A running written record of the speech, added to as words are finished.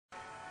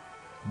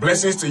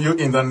Blessings to you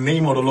in the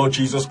name of the Lord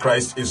Jesus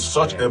Christ. It's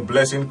such a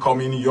blessing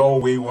coming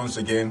your way once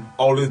again.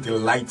 Always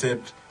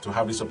delighted to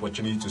have this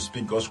opportunity to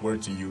speak God's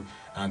word to you.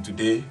 And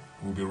today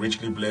we'll be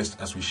richly blessed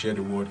as we share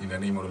the word in the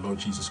name of the Lord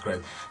Jesus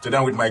Christ. Today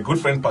I'm with my good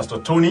friend Pastor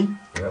Tony.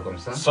 You're welcome,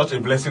 sir. Such a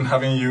blessing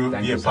having you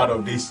be a part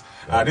of this.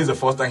 Yeah. This is the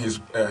first time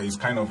he's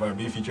kind of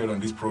being featured on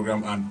this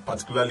program, and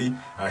particularly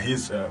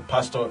he's a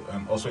pastor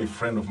and also a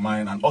friend of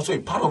mine, and also a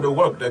part of the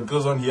work that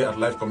goes on here at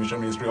Life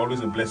Commission Ministry.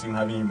 Always a blessing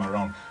having him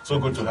around. So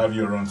good to have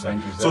you around, sir.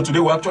 Thank you, sir. So today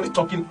we're actually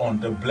talking on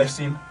the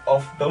blessing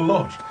of the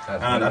Lord.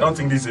 And I don't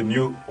think this is a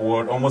new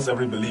word. Almost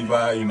every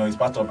believer, is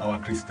part of our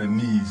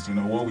Christianese.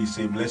 What we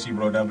say, bless you,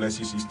 brother, bless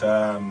you, sister,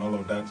 and all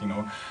of that,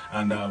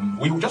 And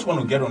we just want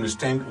to get to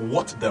understand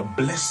what the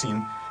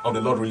blessing of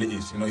the Lord really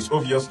is. It's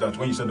obvious that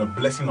when you say the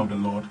blessing of the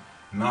Lord,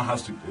 now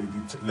has to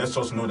it lets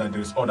us know that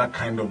there's other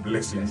kind of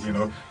blessings,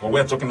 But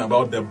we're talking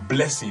about the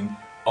blessing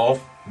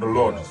of the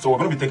Lord. So we're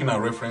going to be taking a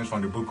reference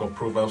from the book of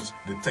Proverbs,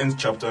 the 10th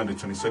chapter and the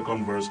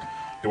 22nd verse.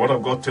 The word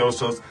of God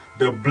tells us,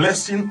 the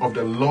blessing of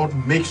the Lord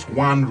makes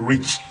one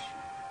rich,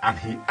 and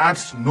he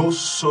adds no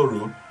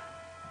sorrow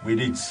with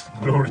it.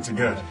 Glory to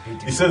God.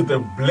 It says the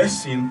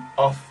blessing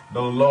of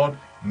the Lord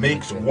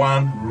makes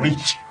one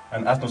rich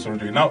and adds no sorrow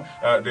to it. Now,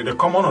 the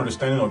common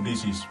understanding of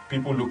this is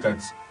people look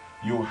at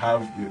you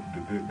have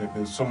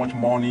there's so much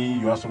money,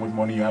 you have so much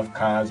money, you have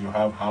cars, you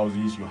have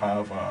houses, you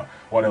have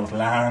what else,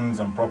 lands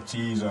and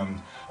properties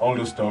and all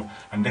those stuff,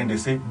 and then they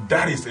say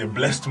that is a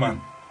blessed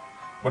man.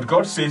 But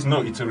God says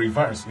no, it's a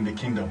reverse in the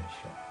kingdom.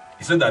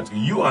 He said that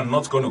you are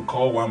not going to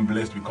call one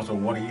blessed because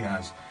of what he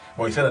has,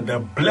 but he said that the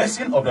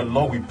blessing of the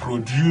Lord will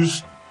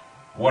produce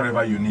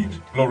whatever you need.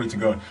 Glory to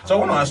God. So I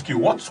want to ask you,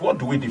 what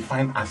do we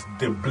define as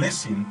the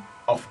blessing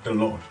of the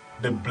Lord?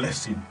 The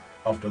blessing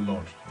of the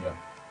Lord. Yeah.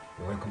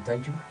 You're welcome.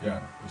 Thank you.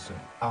 Yeah. Yes,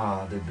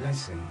 sir. The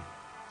blessing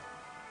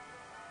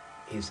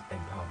is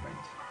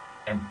empowerment.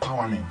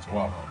 Empowerment.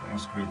 Wow,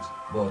 that's great.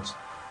 But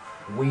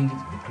we,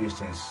 the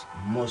Christians,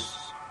 a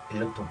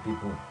lot of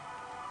people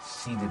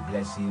see the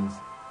blessings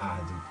as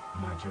the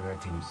material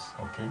things.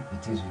 Okay. The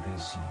things you can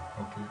see.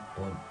 Okay.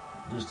 But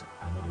those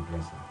are not the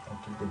blessing.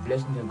 Okay. The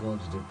blessing of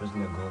God is the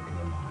blessing of God in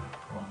your mind.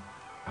 Wow.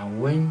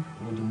 And when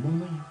the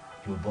moment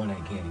you're born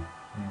again,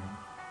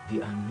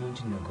 the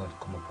anointing of God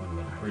come upon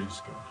your life.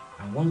 Praise God.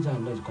 And once the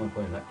anointing comes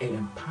upon your life, it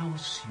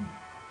empowers you.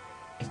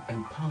 It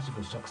empowers you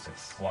for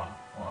success. Wow.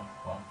 Wow.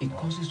 Wow. It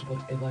causes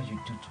whatever you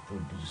do to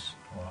produce,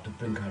 to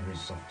bring out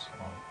results.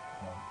 Wow.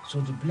 Wow. So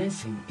the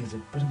blessing is the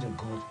presence of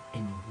God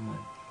in your woman.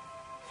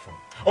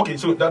 Okay,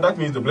 so that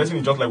means the blessing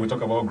is just like we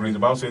talk about grace. The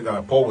Bible says,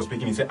 Paul was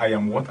speaking, he said, I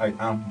am what I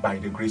am by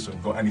the grace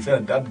of God. And he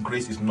said that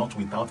grace is not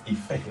without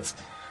effect.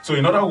 So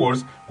in other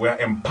words, we are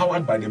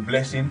empowered by the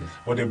blessing,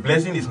 but the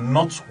blessing is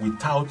not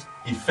without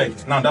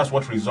effect. Now that's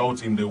what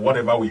results in the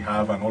whatever we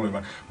have and all of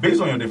that.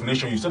 Based on your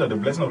definition, you said that the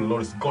blessing of the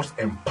Lord is God's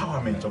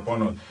empowerment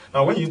upon us.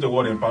 Now when you use the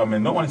word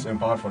empowerment, no one is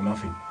empowered for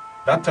nothing.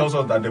 That tells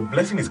us that the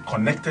blessing is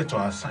connected to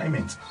our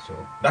assignment.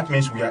 So that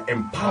means we are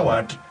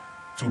empowered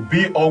to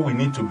be all we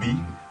need to be,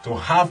 to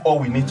have all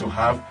we need to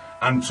have,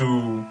 and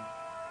to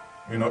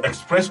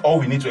express all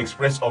we need to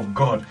express of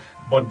God.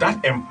 But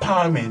that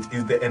empowerment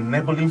is the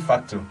enabling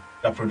factor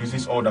that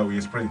produces all that we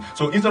experience.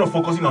 So instead of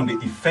focusing on the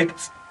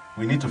effects,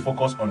 we need to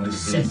focus on the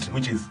seed,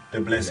 which is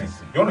the blessing.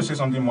 You want to say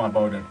something more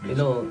about that, please?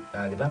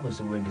 The Bible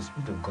says when the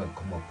Spirit of God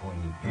come upon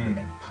you, you will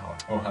empower.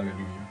 Oh,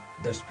 hallelujah.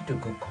 The Spirit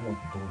of God come with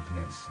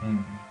boldness.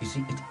 You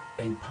see, it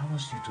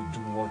empowers you to do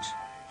what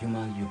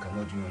human you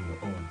cannot do on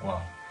your own.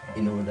 Wow.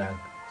 That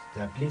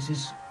there are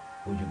places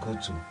where you go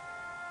to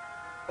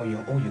on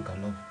your own you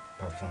cannot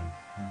perform.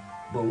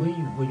 But when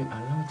you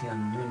allow the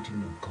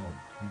anointing of God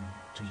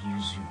to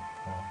use you,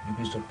 you'll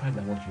be surprised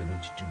at what you're going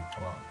to do.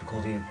 Wow.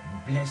 Because the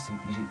blessing,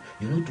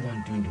 you're not the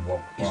one doing the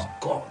work. It's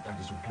God that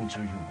is working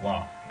through you.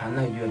 Wow. And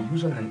now you are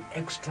using an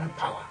extra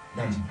power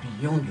that is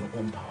beyond your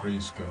own power.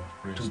 Praise God.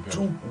 Praise God.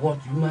 Do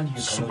what human you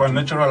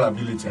supernatural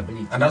ability.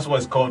 And that's why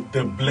it's called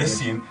the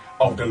blessing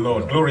of the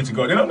Lord. Glory to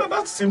God.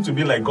 That seems to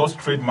be like God's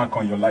trademark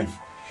on your life.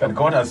 That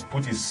God has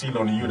put his seal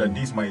on you, that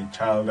this my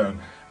child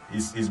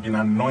is been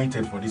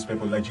anointed for this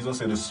purpose. Like Jesus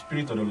said, the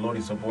Spirit of the Lord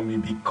is upon me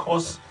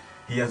because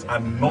he has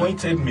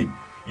anointed me.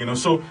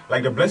 So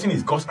like the blessing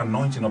is God's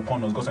anointing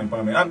upon us, God's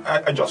empowerment. And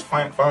I just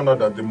found out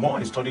that the more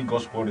I study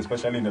God's word,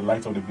 especially in the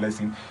light of the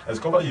blessing, I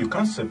discovered you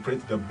can't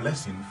separate the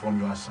blessing from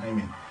your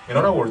assignment. In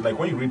other words, like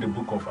when you read the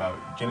book of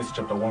Genesis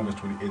chapter 1 verse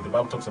 28, the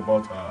Bible talks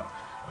about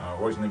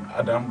what's his name?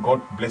 Adam,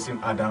 God blessing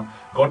Adam,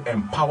 God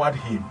empowered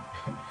him.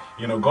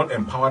 God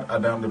empowered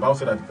Adam. The Bible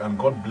said that, and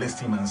God blessed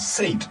him and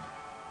said,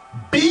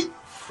 be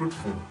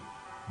fruitful,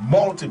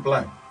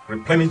 multiply,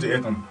 replenish the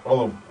earth, and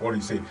all of what he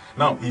said.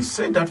 Now, he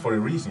said that for a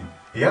reason.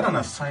 He had an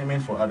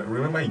assignment for Adam.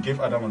 Remember, he gave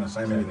Adam an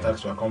assignment, a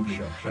task to accomplish.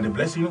 And the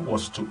blessing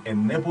was to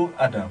enable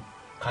Adam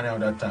carry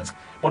out that task.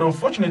 But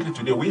unfortunately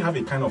today, we have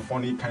a kind of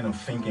funny kind of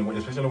thinking,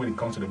 especially when it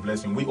comes to the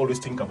blessing. We always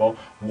think about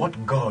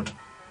what God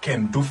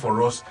can do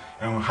for us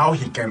and how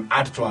he can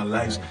add to our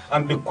lives.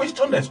 And the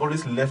question that's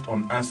always left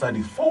unanswered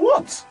is, for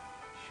what?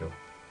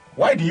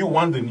 Why do you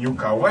want the new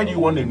car? Why do you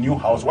want the new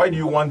house? Why do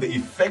you want the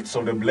effects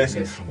of the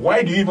blessing? Blessing.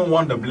 Why do you even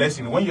want the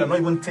blessing when you're not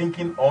even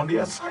thinking on the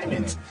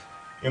assignment?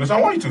 You know, so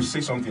I want you to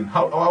say something.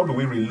 How do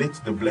we relate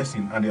the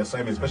blessing and the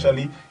assignment,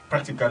 especially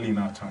practically in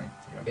our time?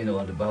 Yeah. You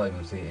know, the Bible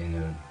will say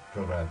in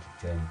Proverbs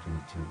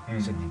 10:22,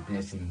 it said the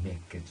blessing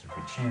maketh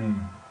rich.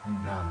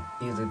 Now,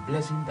 it's a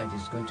blessing that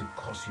is going to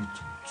cause you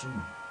to do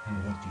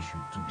what you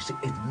should do. You say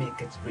it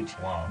maketh rich.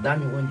 Wow. That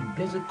means when the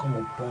blessing come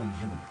upon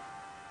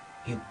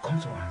you, it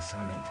comes to an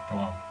assignment.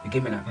 Wow. You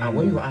get me now? And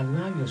when you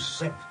allow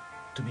yourself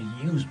to be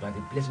used by the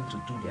blessing to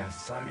do the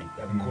assignment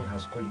that God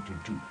has called you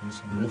to do,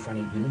 you find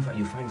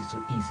it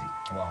so easy.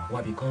 Wow.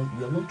 Why? Because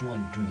you are not the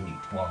one doing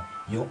it. Wow.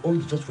 Your own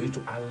is just for you to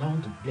allow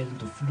the blessing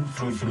to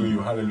flow Through you.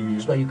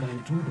 Hallelujah. so that you can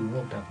do the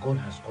work that God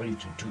has called you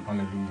to do.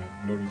 Hallelujah.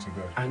 Glory to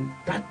God. And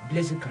that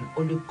blessing can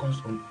only come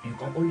on, you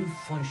can only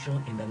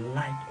function in the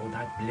light of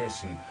that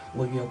blessing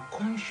when you are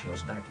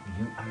conscious that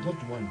you are not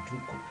the one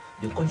doing it.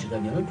 You're conscious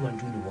that you are not the one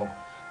doing the work,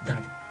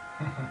 that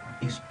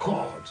is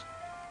God.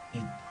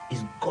 It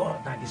is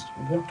God that is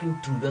working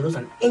through you. There's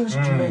an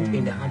instrument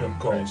in the hand of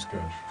God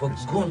for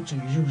God to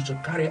use to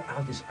carry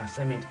out His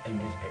assignment in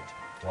His head.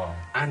 Wow.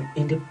 And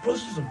in the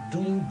process of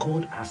doing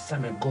God's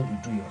assignment, God will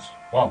do yours.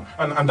 Wow.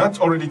 And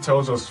that already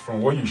tells us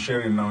from what you're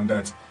sharing now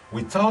that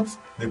without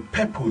the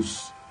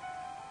purpose,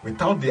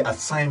 without the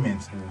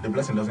assignment, the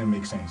blessing doesn't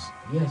make sense.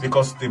 Yes.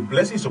 Because the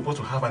blessing is supposed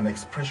to have an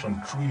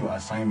expression through your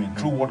assignment,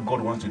 through what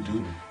God wants to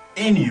do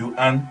in you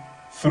and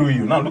through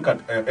you. Now look at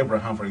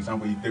Abraham, for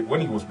example.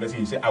 When he was blessing,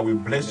 he said, I will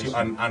bless you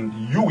and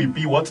you will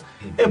be what?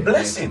 A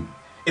blessing.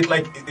 It's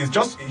like, it's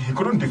just, he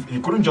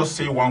couldn't just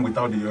say one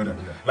without the other.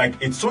 Yeah.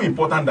 Like, it's so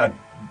important that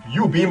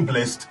you being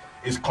blessed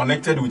is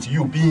connected with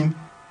you being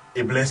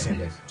a blessing.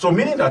 Yes. So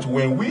meaning that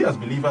when we as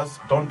believers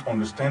don't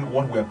understand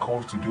what we are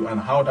called to do and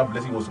how that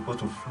blessing was supposed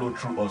to flow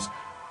through us,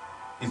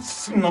 it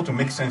seems not to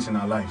make sense in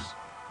our lives.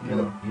 You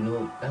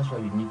know, that's why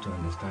you need to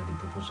understand the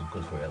purpose of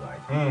God for your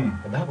life.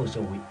 The Bible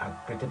says we are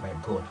created by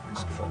God and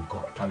for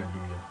God.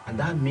 Hallelujah. And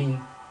that means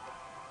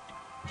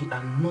the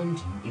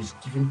anointing is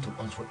given to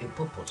us for a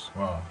purpose.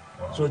 Wow.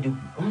 So the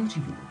first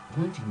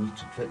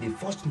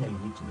thing that you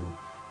need to know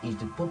is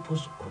the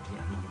purpose of the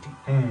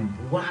anointing.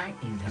 Why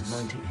is the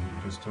anointing in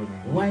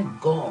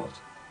you?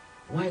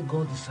 Why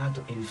God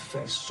decided to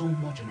invest so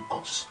much in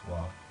us?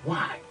 Wow.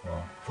 Why?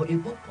 Wow. For a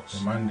purpose.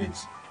 The mandate.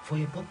 For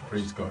a purpose.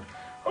 Praise God.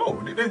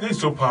 Oh, this is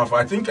so powerful.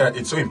 I think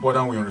it's so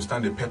important we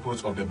understand the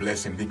purpose of the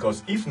blessing,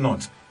 because if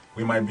not,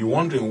 we might be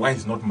wondering why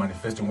it's not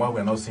manifesting, why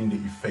we're not seeing the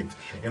effect.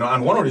 You know,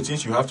 and one of the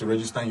things you have to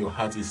register in your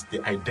heart is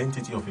the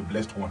identity of a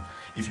blessed one.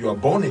 If you are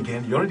born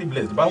again, you're already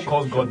blessed. The Bible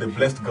calls God the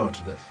blessed God.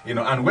 Yes. You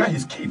know, and we're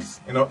His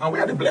kids. You know, and we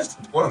are the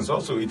blessed ones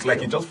also. It's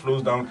like it just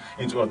flows down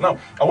into us. Now,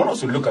 I want us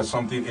to look at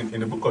something in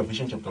the book of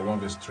Ephesians chapter 1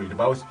 verse 3. The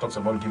Bible talks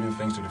about giving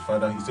thanks to the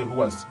Father. He said, who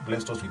has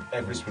blessed us with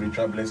every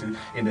spiritual blessing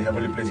in the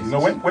heavenly places. You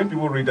know, when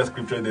people read that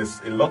scripture,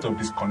 there's a lot of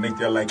disconnect.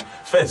 They're like,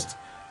 first,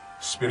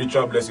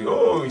 spiritual blessing.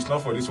 Oh, it's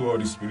not for this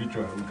world, it's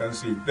spiritual. We can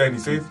see it. Then he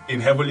says in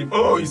heavenly.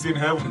 Oh, it's in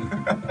heaven.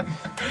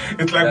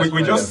 It's like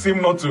we just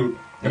seem not to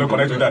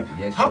connect with that.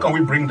 Yes, how can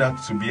we bring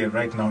that to be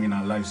right now in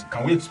our lives?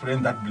 Can we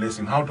experience that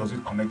blessing? How does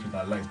it connect with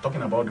our lives?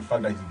 Talking about the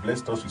fact that He's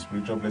blessed us with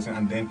spiritual blessing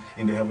and then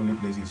in the heavenly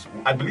places.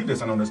 I believe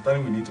there's an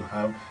understanding we need to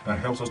have that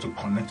helps us to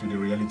connect with the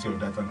reality of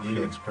that and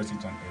really express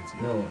it on earth.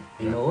 No,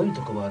 you know, when you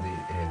talk about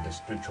the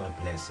spiritual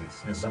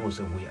blessings, Yes. the Bible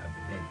says we are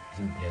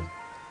blessed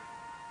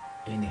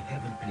in the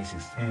heaven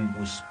places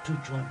with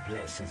spiritual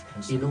blessings.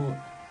 Yes. You know,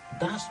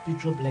 that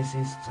spiritual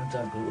blessings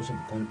sometimes will also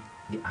become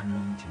the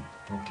anointing.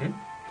 Okay.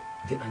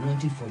 The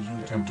anointing for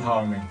you to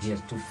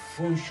Empowerment. to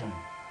function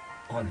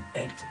on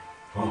earth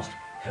Wow. with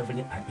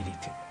heavenly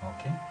ability.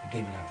 Okay.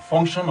 Again, like,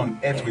 Function on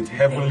earth with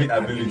heavenly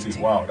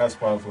ability. Wow, that's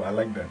powerful. I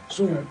like that.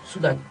 so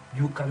that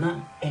you cannot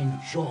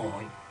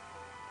enjoy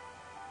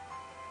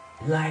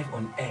life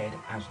on earth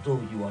as though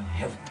you are in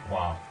heaven.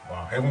 Wow.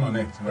 Heaven on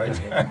earth,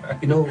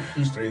 right? You know,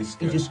 Praise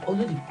it God. is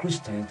only the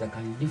Christians that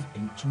can live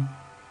in two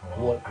Wow.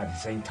 worlds at the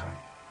same time.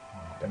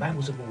 The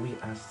Bible says we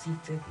are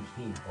seated with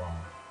Him Wow.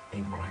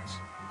 in Christ.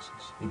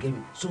 You get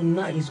me? So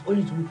now it's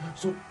only to,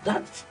 so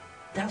that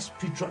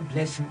spiritual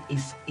blessing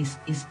is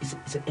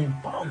an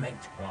empowerment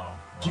Wow.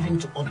 given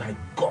to us by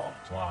God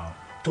Wow.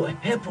 to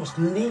help us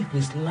live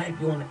His life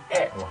here on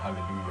earth, Oh,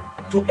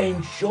 hallelujah. to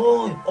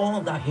enjoy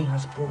all that He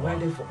has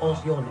provided for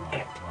us here on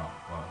earth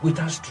Wow.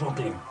 without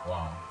struggling,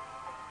 Wow.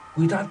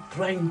 without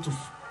trying to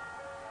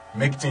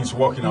Make things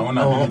work in our own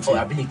ability.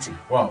 ability.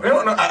 Wow.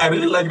 I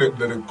really like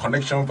the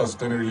connection Pastor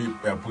Tony really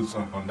puts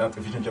on that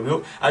Ephesians chapter. You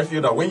know, I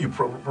feel that when you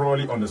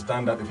probably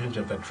understand that Ephesians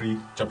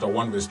chapter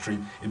 1 verse 3,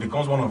 it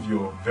becomes one of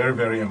your very,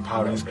 very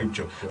empowering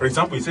scripture. Sure. For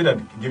example, he said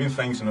that giving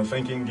thanks,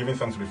 giving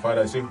thanks to the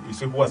Father, he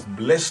said who has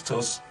blessed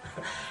us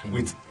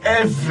with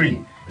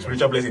every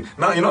spiritual blessing.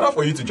 Now, in order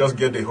for you to just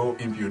get the whole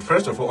input,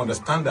 first of all,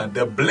 understand that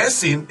the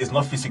blessing is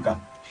not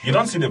physical. You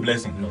don't see the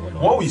blessing. No.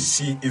 What we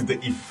see is the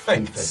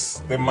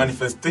effects, the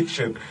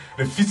manifestation,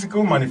 the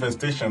physical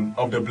manifestation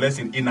of the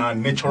blessing in our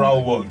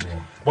natural world. Yeah.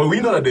 But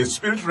we know that the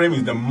spirit realm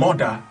is the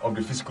mother of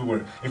the physical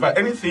world. In fact,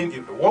 anything,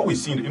 what we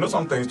see,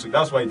 sometimes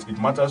that's why it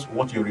matters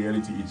what your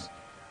reality is.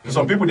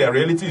 Some people, their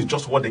reality is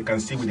just what they can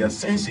see with their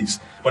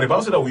senses. But the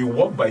Bible says that we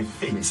walk by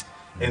faith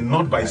and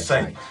not by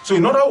sight. So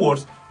in other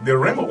words, the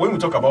realm, when we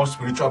talk about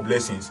spiritual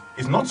blessings,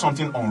 it's not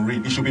something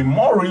unreal. It should be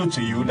more real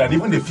to you than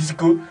even the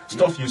physical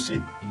stuff you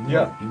see. You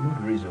know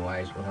the reason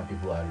why other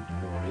people are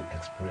really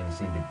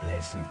experiencing the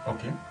blessing.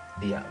 Okay.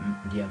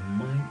 Their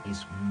mind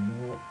is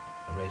more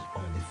rest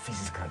on the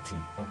physical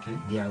thing. Okay.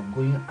 They are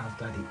going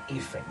after the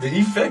effect. The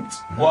effect?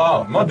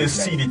 Wow. Not the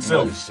seed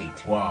itself. Not the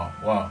seed.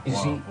 Wow. You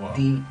see,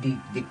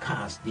 the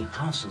cars, the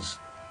houses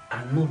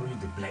are not really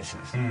the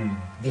blessings.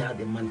 They are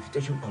the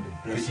manifestation of the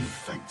blessing. The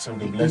effects of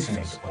the blessings.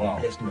 Effect of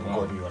the blessing of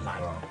God in your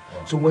life. Wow.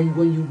 So when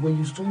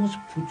you so much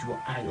put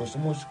your eye or so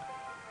much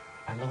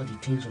allow the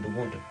things of the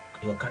world,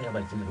 you are carried by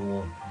the things of the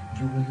world,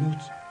 you will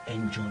not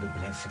enjoy the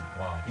blessing.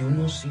 Wow. You will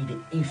not see the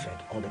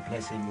effect of the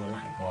blessing in your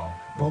life. Wow.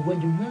 But when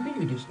the moment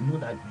you just know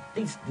that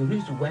this the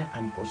reason why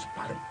I'm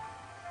prospering,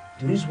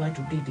 the reason why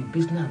today the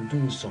business I'm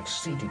doing is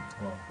succeeding,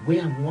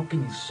 where I'm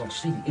working is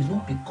succeeding, it's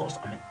not because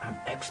I'm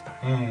expert,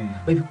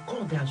 but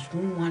because there's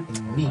someone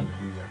in me.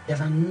 There's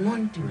an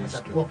anointing that's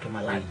at work in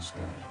my life.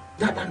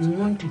 That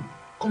anointing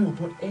come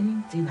upon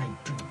anything I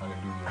do.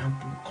 And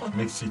because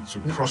makes it to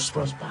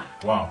prosper.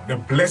 Wow. The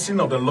blessing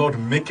of the Lord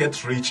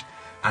maketh rich.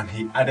 And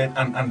he added,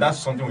 and that's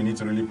something we need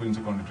to really put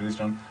into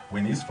consideration.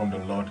 When it's from the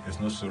Lord,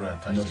 there's no sorrow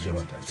attached to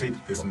it. Said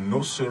there's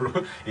no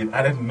sorrow. It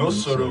added no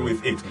sorrow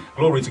with it.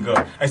 Glory to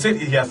God. I said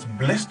he has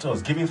blessed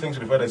us, giving thanks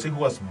to the Father. I said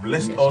who has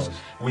blessed us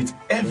with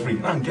every.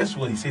 Now guess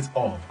what? He says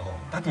all.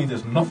 That means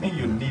there's nothing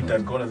you need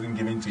that God hasn't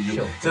given to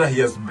you. He said that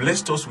he has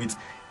blessed us with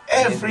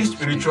every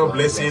spiritual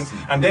blessing.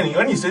 And then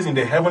when he says in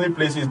the heavenly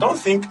places, don't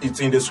think it's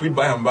in the sweet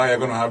by and by you're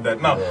going to have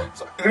that. Now,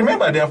 so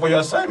remember, they are for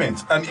your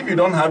assignments. And if you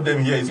don't have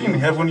them here, it's in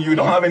heaven. You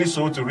don't have any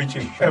soul to reach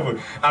in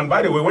heaven. And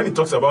by the way, when he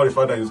talks about the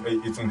Father,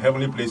 it's in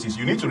heavenly places,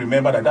 you need to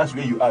remember that that's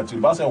where you are. So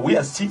the Bible says we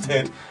are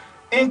seated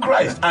in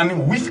Christ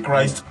and with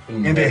Christ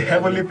in the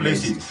heavenly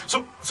places.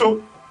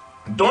 So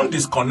don't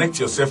disconnect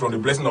yourself from the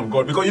blessing of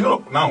God. Because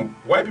now,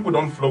 why people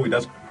don't flow with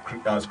that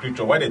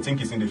scripture, why they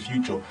think it's in the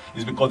future,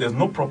 is because there's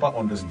no proper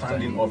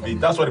understanding of it.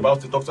 That's why the Bible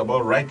talks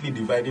about rightly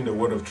dividing the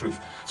word of truth.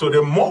 So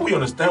the more we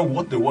understand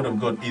what the word of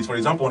God is, for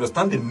example,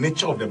 understand the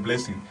nature of the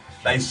blessing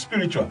that is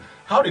spiritual.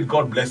 How did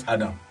God bless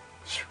Adam?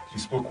 He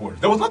spoke words.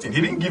 There was nothing.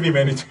 He didn't give him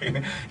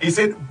anything. He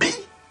said, be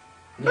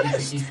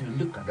blessed. If you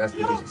look at that,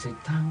 it says,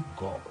 thank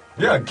God.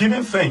 Yeah,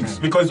 giving thanks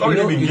because it's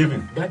already been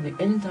given. That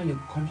anytime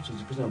you come to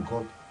the presence of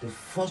God, the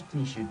first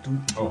thing you should do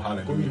is go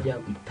there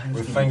with thanksgiving.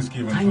 With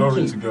thanksgiving.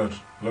 Glory to God.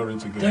 Glory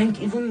to God.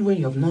 Thank, even when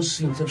you have not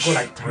seen, say, God,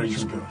 I thank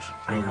Praise you. God.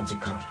 I have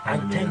become. I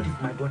thank you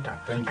for my daughter.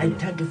 Thank I you.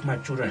 thank you for my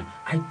children.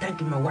 I thank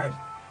you for my wife.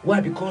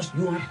 Why? Because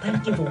you are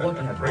thanking for what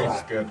he has Praise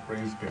done. God.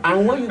 Praise God.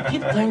 And when you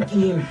keep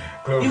thanking him,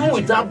 Glory even to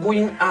without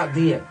going out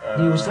there,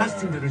 you will start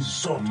seeing the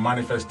result.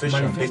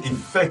 Manifestation. The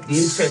effects. The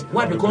effect.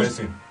 Why? Of the Because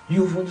blessing.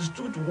 you've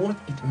understood what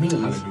it means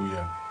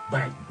Hallelujah.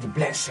 by the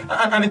blessing.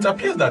 And it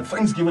appears that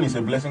thanksgiving is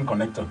a blessing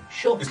connector.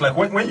 Sure. It's like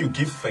when you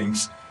give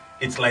thanks,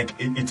 it's like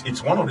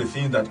it's one of the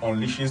things that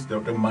unleashes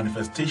the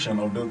manifestation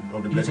of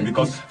the blessing.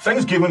 Because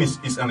thanksgiving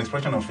is an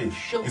expression of faith.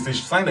 Sure. It's a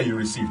sign that you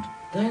received.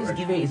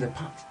 Thanksgiving is a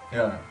path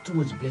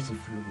towards the blessing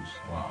flows.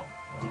 Wow.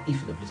 The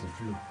if the blessing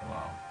flow.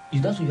 Wow.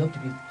 That's why you have to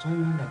be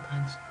someone that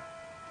thanks.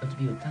 You have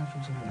to be a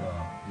thankful someone.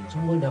 Yeah.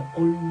 Someone that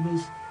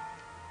always,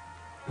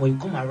 when you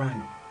come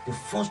around, the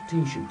first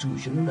thing you should do, you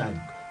should know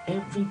that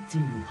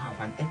everything you have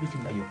and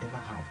everything that you ever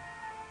have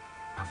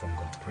are from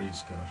God.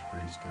 Praise God.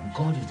 Praise God.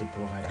 God is the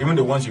provider. Even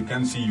the ones you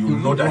can't see, you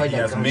know that He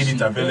has made it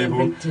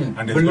available,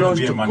 and there's going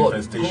to be a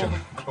manifestation.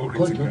 God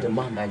is not the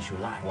man that should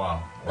lie.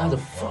 Wow. That's the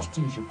first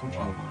thing you should put in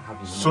your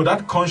mouth. So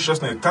that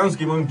consciousness,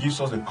 thanksgiving gives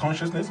us the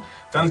consciousness.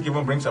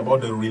 Thanksgiving brings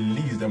about the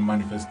release, the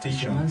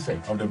manifestation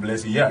of the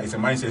blessing. Yeah, it's a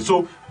mindset.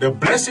 So the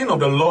blessing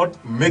of the Lord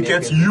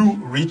maketh you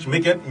rich,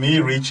 maketh me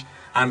rich,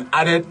 and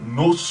added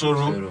no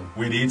sorrow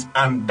with it.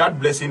 And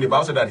that blessing, the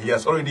Bible said that He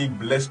has already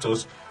blessed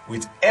us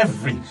with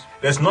every.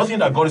 There's nothing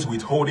that God is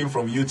withholding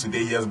from you today.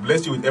 He has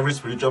blessed you with every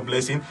spiritual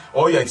blessing.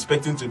 All you're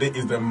expecting today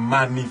is the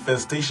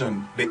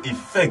manifestation, the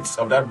effects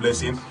of that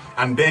blessing.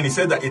 And then He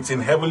said that it's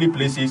in heavenly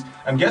places.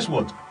 And guess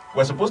what?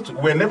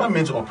 We're never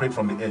meant to operate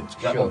from the earth.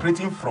 We're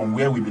operating from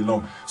where we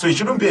belong. So it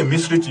shouldn't be a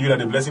mystery to you that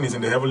the blessing is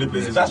in the heavenweavenly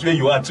places. That's where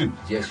you are too.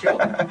 Yes, sure.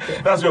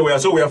 That's where we are.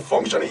 So we are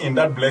functioning in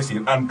that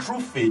blessing. And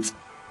through faith,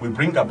 we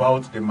bring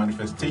about the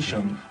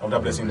manifestation of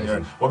that blessing.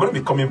 We're going to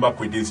be coming back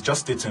with this.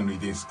 Just stay tuned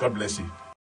with this. God bless you.